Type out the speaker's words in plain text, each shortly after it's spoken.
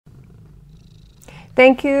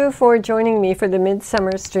Thank you for joining me for the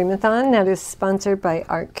Midsummer Streamathon that is sponsored by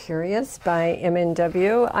Art Curious by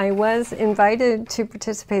MNW. I was invited to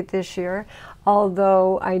participate this year,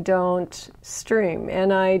 although I don't stream.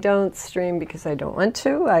 And I don't stream because I don't want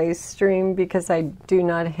to. I stream because I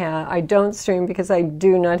don't stream because I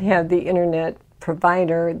do not have the internet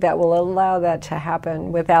provider that will allow that to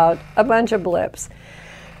happen without a bunch of blips.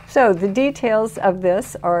 So the details of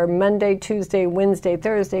this are Monday, Tuesday, Wednesday,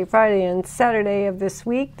 Thursday, Friday, and Saturday of this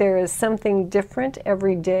week. There is something different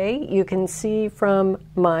every day. You can see from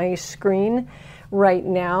my screen right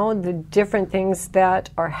now the different things that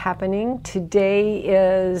are happening. Today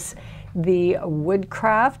is the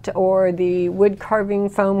woodcraft or the wood carving,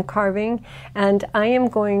 foam carving, and I am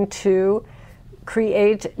going to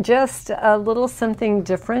create just a little something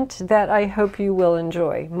different that I hope you will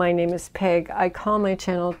enjoy. My name is Peg. I call my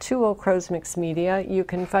channel Two Old Crows Mix Media. You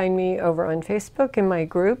can find me over on Facebook in my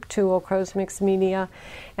group, Two Old Crows Mix Media.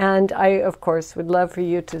 And I, of course, would love for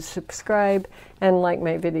you to subscribe and like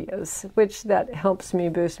my videos, which that helps me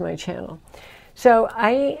boost my channel. So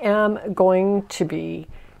I am going to be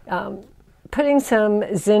putting some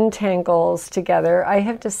Zentangles together. I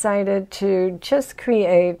have decided to just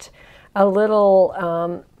create a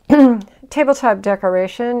little tabletop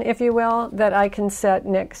decoration, if you will, that I can set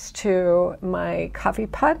next to my coffee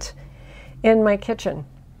pot in my kitchen.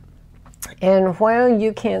 And while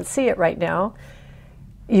you can't see it right now,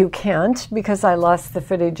 you can't because I lost the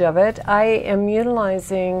footage of it, I am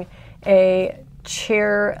utilizing a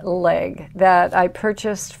chair leg that I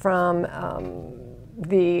purchased from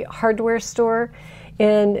the hardware store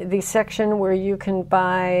in the section where you can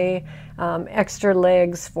buy extra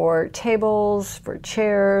legs for tables, for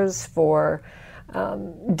chairs, for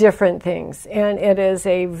different things. And it is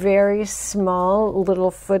a very small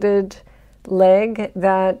little footed leg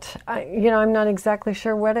that, I'm not exactly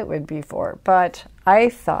sure what it would be for, but I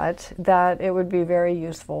thought that it would be very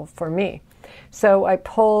useful for me. So I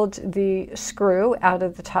pulled the screw out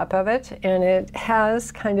of the top of it, and it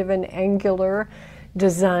has kind of an angular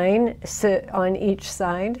design sit on each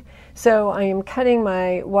side. So I am cutting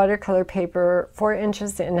my watercolor paper 4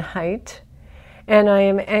 inches in height, and I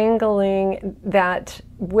am angling that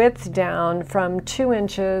width down from 2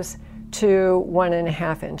 inches to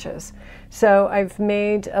 1.5 inches. So I've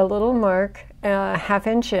made a little mark, 1/2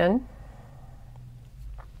 inch in,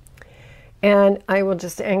 and I will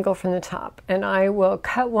just angle from the top, and I will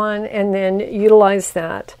cut one and then utilize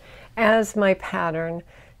that as my pattern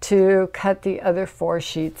to cut the other 4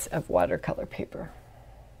 sheets of watercolor paper.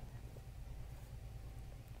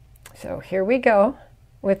 So here we go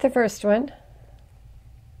with the first one.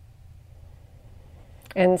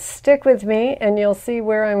 And stick with me and you'll see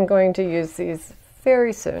where I'm going to use these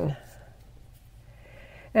very soon.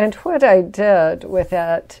 And what I did with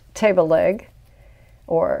that table leg,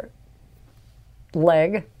 or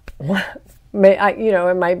leg,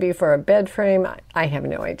 it might be for a bed frame. I have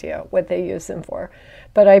no idea what they use them for.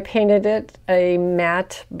 But I painted it a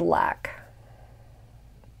matte black.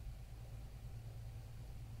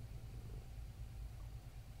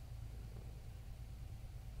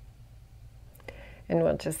 And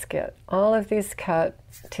we'll just get all of these cut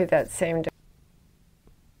to that same.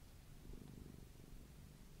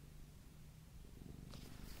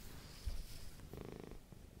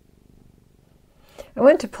 I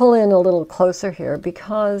want to pull in a little closer here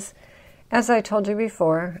because, as I told you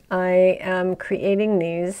before, I am creating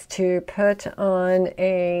these to put on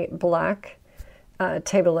a black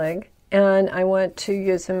table leg, and I want to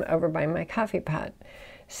use them over by my coffee pot.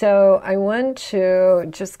 So I want to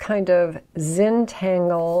just kind of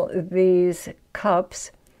Zentangle these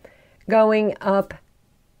cups going up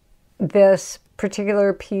this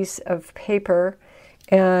particular piece of paper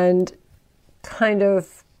and kind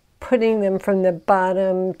of putting them from the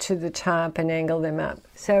bottom to the top and angle them up.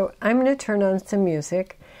 So I'm going to turn on some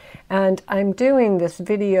music, and I'm doing this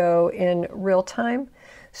video in real time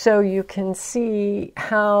so you can see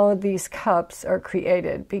how these cups are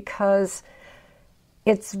created, because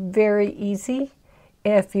it's very easy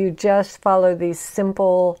if you just follow these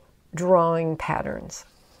simple drawing patterns.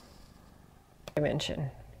 Dimension.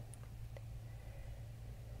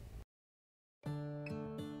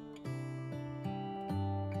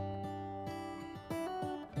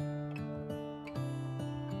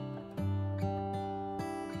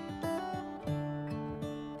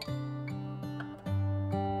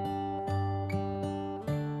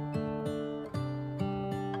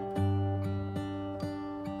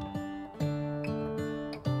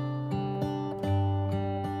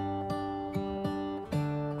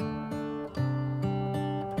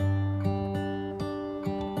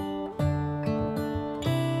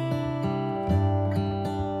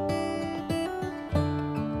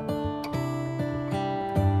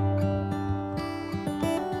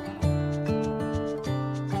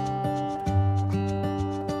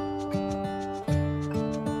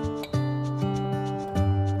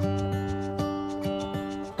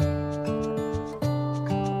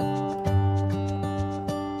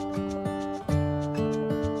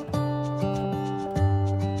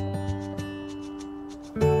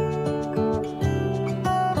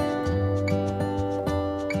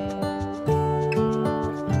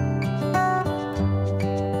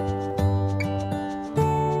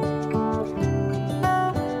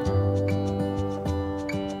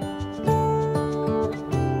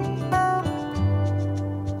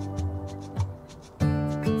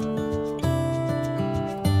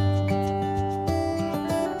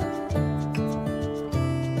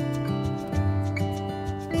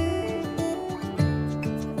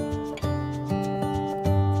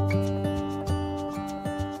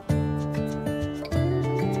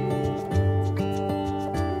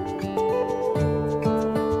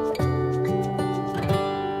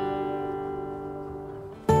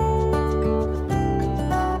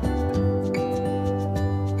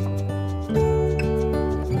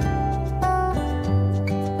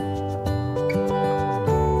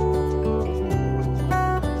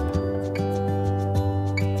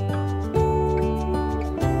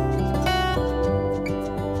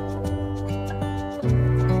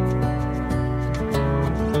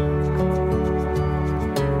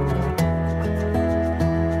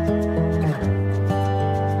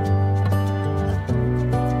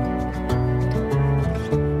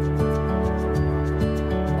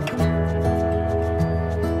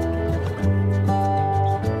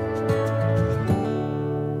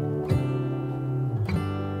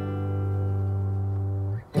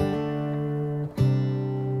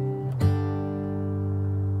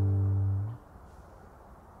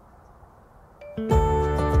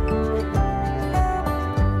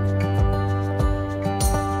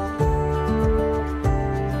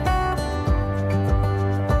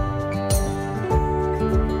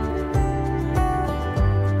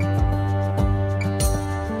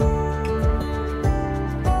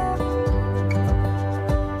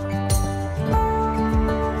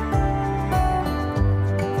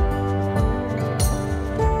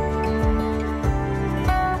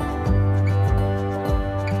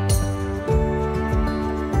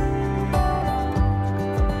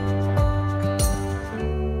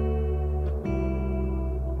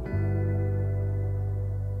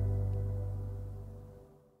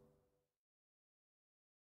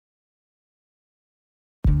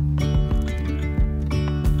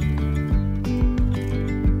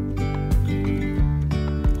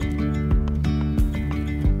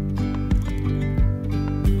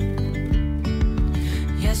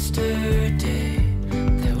 Yesterday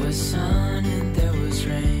there was sun and there was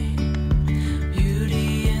rain,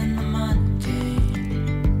 beauty in the mundane.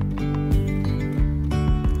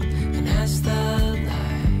 And as the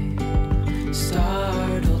light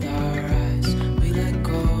startled our eyes, we let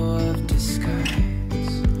go of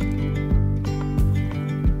disguise.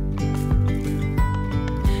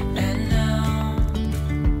 And now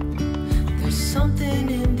there's something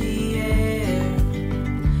in the air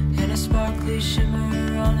and a sparkly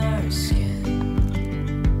shimmer on our skin,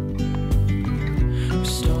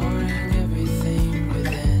 restoring everything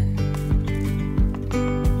within.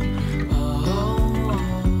 Oh,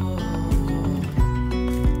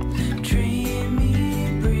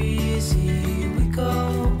 dreamy, breezy, we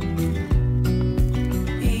go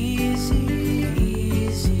easy,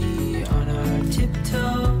 easy on our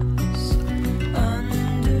tiptoes,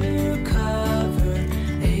 undercover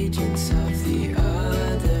agents of the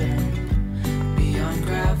other, beyond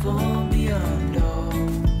gravel, beyond all.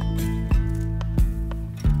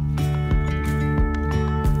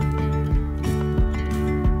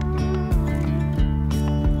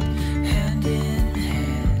 Hand in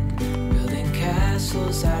hand, building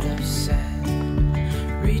castles out of sand,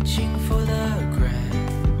 reaching for the grand.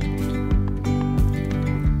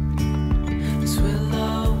 As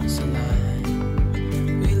willows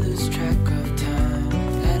align, we lose track of time.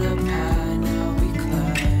 Head up high, now we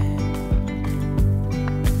climb.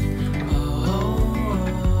 Oh,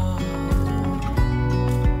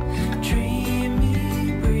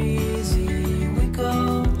 dreamy, breezy, we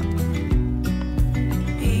go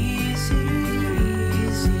easy,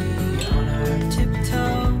 easy on our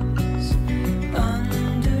tiptoes,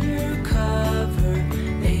 undercover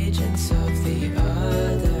agents of the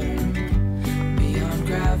other, beyond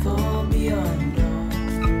gravel, beyond all.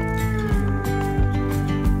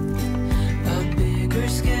 A bigger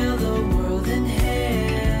scale the world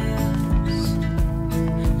inhales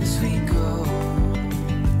as we go.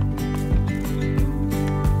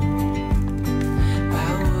 I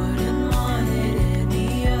wouldn't want it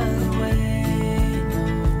any other way, no.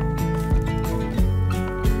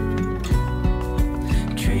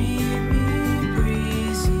 Dreamy,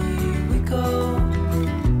 breezy, we go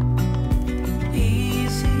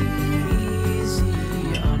easy, easy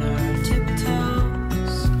on our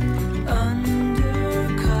tiptoes, undercover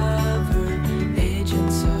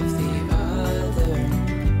agents of the other,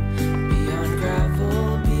 beyond gravel,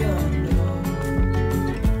 beyond all.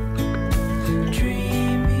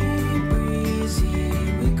 Dreamy, breezy,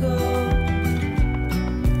 we go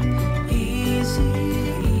easy,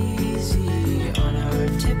 easy on our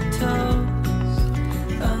tiptoes,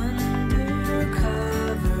 undercover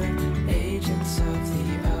agents of the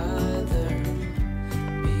other,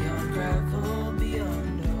 beyond gravel,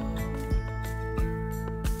 beyond all.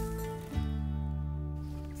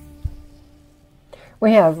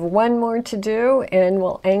 We have one more to do, and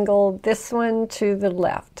we'll angle this one to the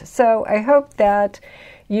left. So I hope that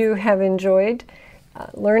you have enjoyed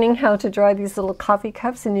learning how to draw these little coffee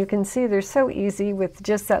cups, and you can see they're so easy with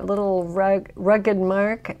just that little rugged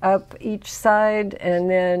mark up each side, and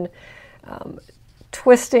then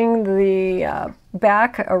twisting the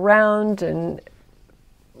back around and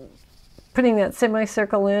putting that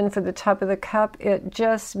semicircle in for the top of the cup. It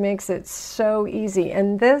just makes it so easy.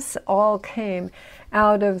 And this all came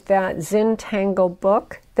out of that Zentangle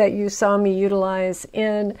book that you saw me utilize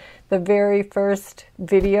in the very first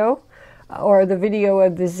video, or the video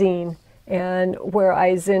of the zine, and where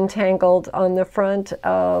I Zentangled on the front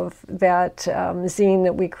of that zine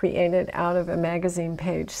that we created out of a magazine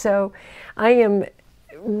page. So I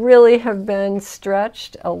really have been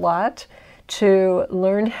stretched a lot to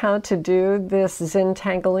learn how to do this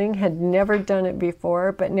Zentangling. Had never done it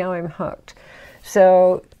before, but now I'm hooked.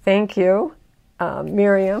 So thank you,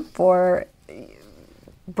 Miriam, for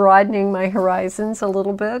broadening my horizons a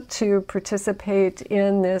little bit to participate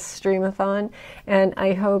in this streamathon. And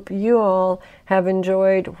I hope you all have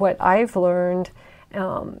enjoyed what I've learned,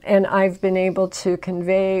 and I've been able to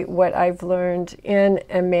convey what I've learned in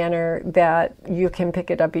a manner that you can pick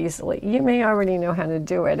it up easily. You may already know how to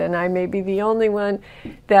do it, and I may be the only one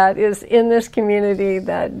that is in this community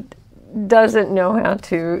that doesn't know how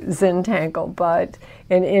to Zentangle, but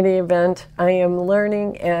in any event, I am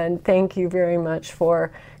learning, and thank you very much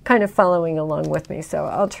for kind of following along with me. So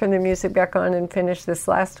I'll turn the music back on and finish this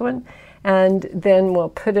last one, and then we'll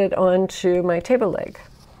put it onto my table leg.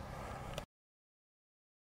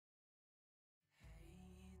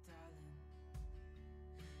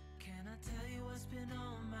 Can I tell you what's been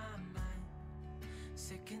on my mind?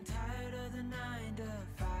 Sick and tired of the 9 to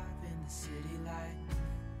 5 in the city life.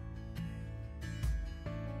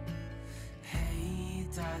 Hey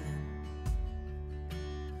darling,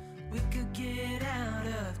 we could get out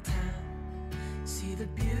of town, see the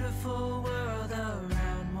beautiful world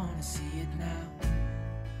around, wanna see it now.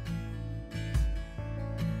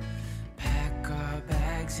 Pack our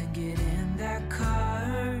bags and get in that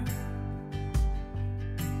car,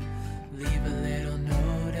 leave a little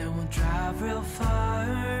note and we'll drive real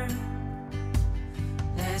far.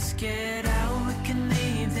 Let's get out, we can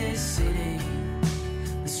leave this city,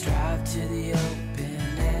 let's drive to the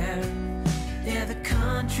open air. Yeah, the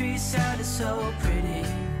countryside is so pretty,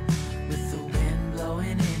 with the wind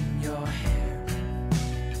blowing in your hair.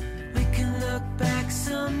 We can look back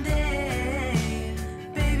someday,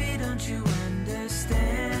 baby, don't you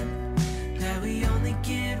understand that we only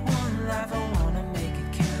get one life? I wanna make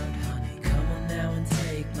it count, honey, come on now and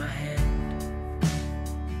take my hand.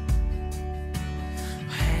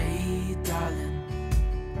 Hey darling,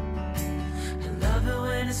 I love it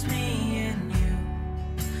when it's me and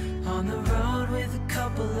you, on the road with a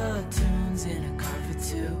couple of tunes in a car for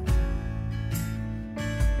two.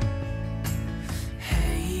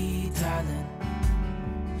 Hey darling,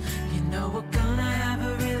 you know we're gonna have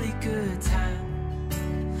a really good time,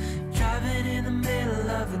 driving in the middle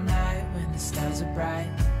of the night when the stars are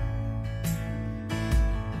bright.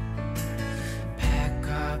 Pack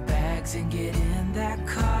our bags and get in that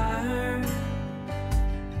car,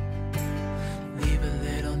 leave a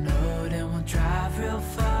little note and we'll drive real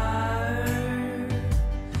far.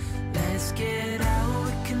 Let's get out,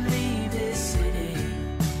 we can leave this city,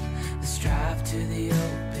 let's drive to the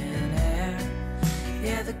open air.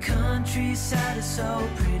 Yeah, the countryside is so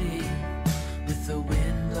pretty, with the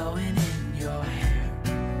wind blowing in your hair.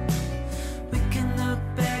 We can look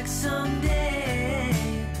back someday,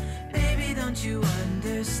 baby, don't you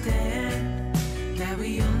understand that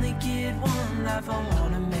we only get one life? I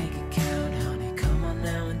wanna make it count, honey, come on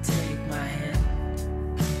now and take my hand.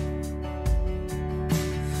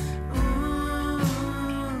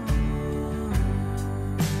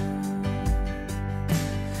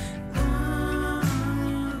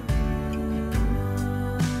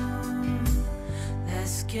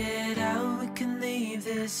 Let's get out, we can leave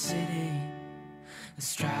this city,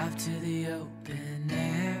 let's drive to the open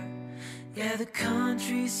air. Yeah, the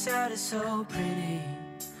countryside is so pretty,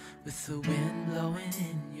 with the wind blowing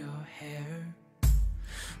in your hair.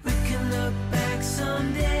 We can look back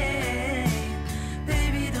someday,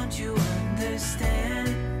 baby, don't you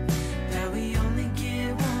understand that we only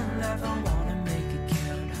get one life? I wanna make it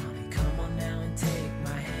count, honey, come on now and take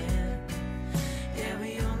my hand. Yeah,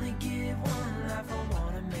 we only get one life, I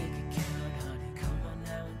wanna make it count, honey, come on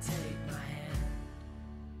now and take my hand.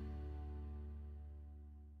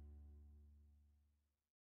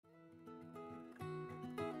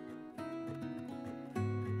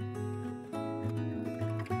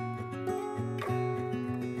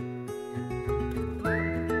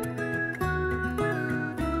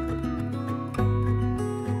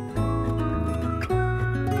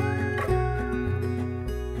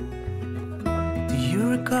 Do you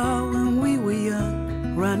recall when we were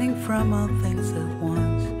young, running from all things at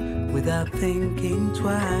once, without thinking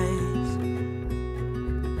twice?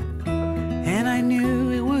 And I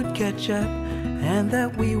knew it would catch up, and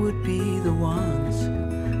that we would be the ones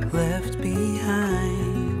left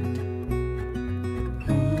behind.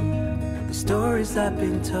 The stories I've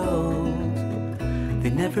been told, they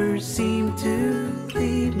never seem to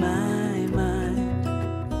leave my mind.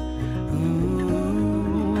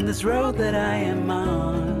 On this road that I am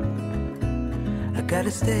on, I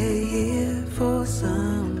gotta stay here for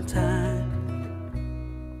some time.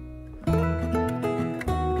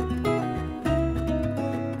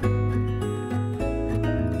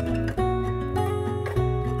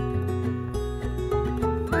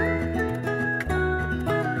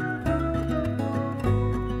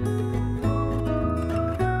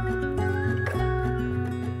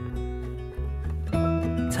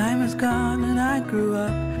 Time is gone and I grew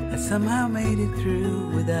up, I somehow made it through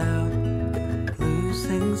without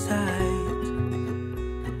losing sight.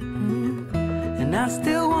 And I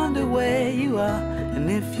still wonder where you are, and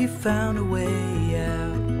if you found a way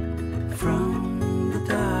out from the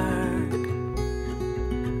dark.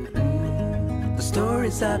 The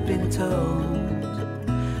stories I've been told,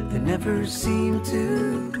 they never seem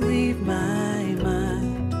to leave my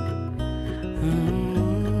mind.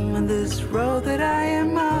 On this road that I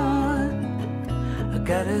am on, I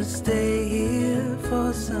gotta stay here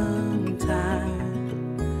for some time.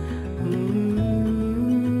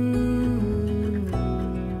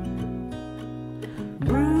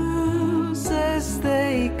 Bruises,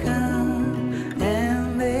 they come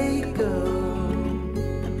and they go,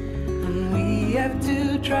 and we have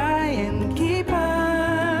to try and keep up.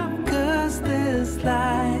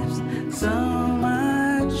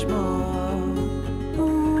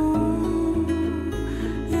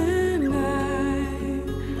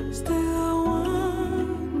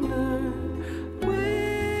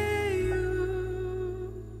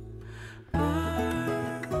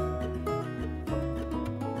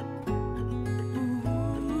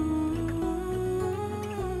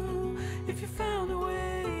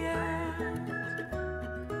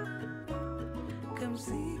 come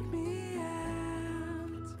seek me out.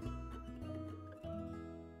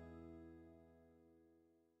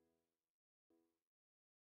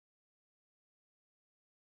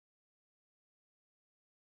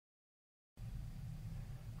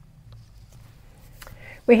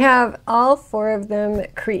 We have all 4 of them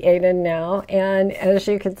created now, and as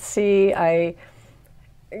you can see, I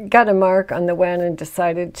got a mark on the one and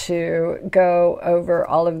decided to go over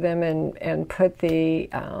all of them and put the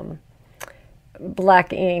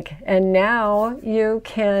black ink. And now you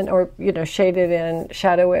can, or shade it in,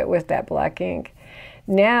 shadow it with that black ink.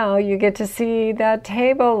 Now you get to see that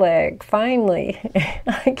table leg, finally.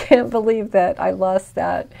 I can't believe that I lost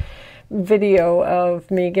that video of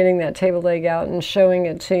me getting that table leg out and showing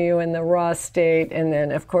it to you in the raw state. And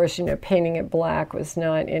then, of course, painting it black was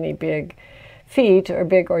not any big feat or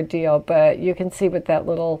big ordeal, but you can see what that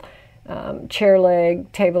little chair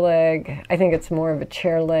leg, table leg, I think it's more of a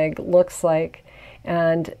chair leg, looks like.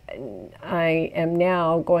 And I am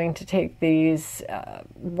now going to take these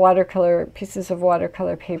pieces of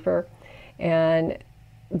watercolor paper and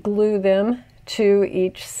glue them to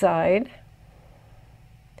each side.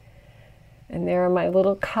 And there are my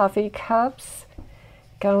little coffee cups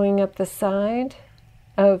going up the side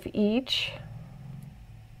of each.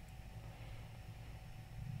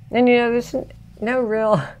 And there's no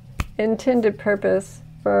real intended purpose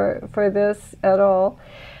for this at all.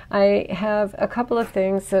 I have a couple of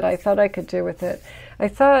things that I thought I could do with it. I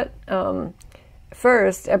thought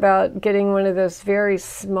first about getting one of those very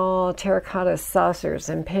small terracotta saucers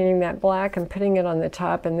and painting that black and putting it on the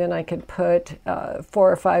top, and then I could put 4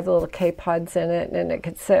 or 5 little K-pods in it, and it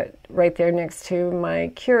could sit right there next to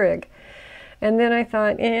my Keurig. And then I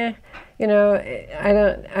thought, I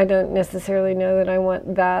don't necessarily know that I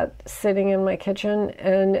want that sitting in my kitchen.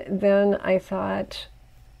 And then I thought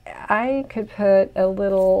I could put a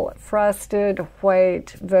little frosted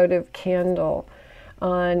white votive candle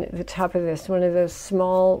on the top of this, one of those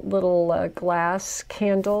small little glass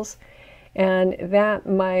candles. And that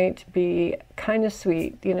might be kind of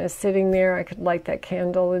sweet, sitting there. I could light that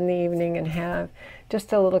candle in the evening and have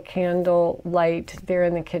just a little candle light there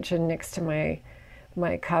in the kitchen next to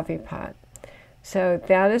my coffee pot. So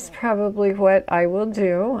that is probably what I will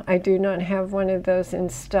do. I do not have one of those in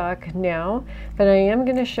stock now, but I am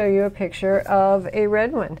going to show you a picture of a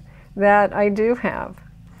red one that I do have.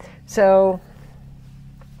 So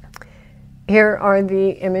here are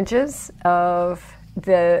the images of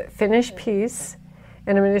the finished piece,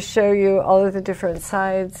 and I'm going to show you all of the different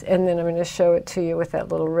sides, and then I'm going to show it to you with that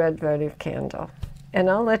little red votive candle. And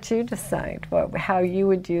I'll let you decide how you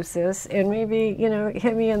would use this, and maybe,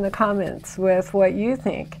 hit me in the comments with what you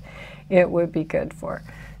think it would be good for.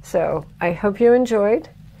 So I hope you enjoyed,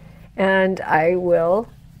 and I will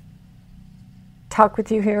talk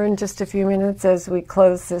with you here in just a few minutes as we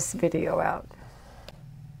close this video out.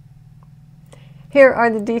 Here are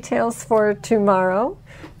the details for tomorrow.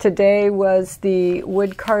 Today was the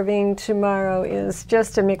wood carving. Tomorrow is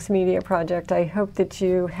just a mixed media project. I hope that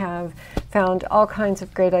you have found all kinds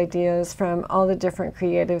of great ideas from all the different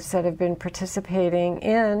creatives that have been participating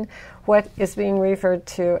in what is being referred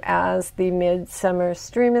to as the Midsummer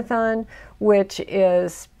Streamathon, which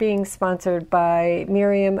is being sponsored by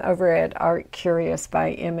Miriam over at Art Curious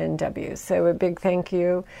by M&W. So a big thank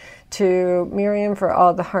you to Miriam for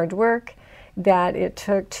all the hard work that it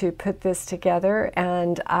took to put this together,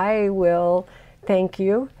 and I will thank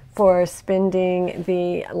you for spending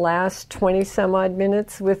the last 20 some odd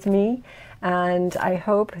minutes with me, and I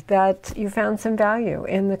hope that you found some value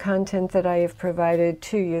in the content that I have provided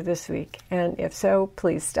to you this week. And if so,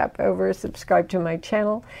 please stop over, subscribe to my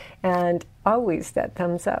channel, and always that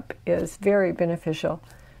thumbs up is very beneficial.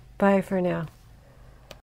 Bye for now.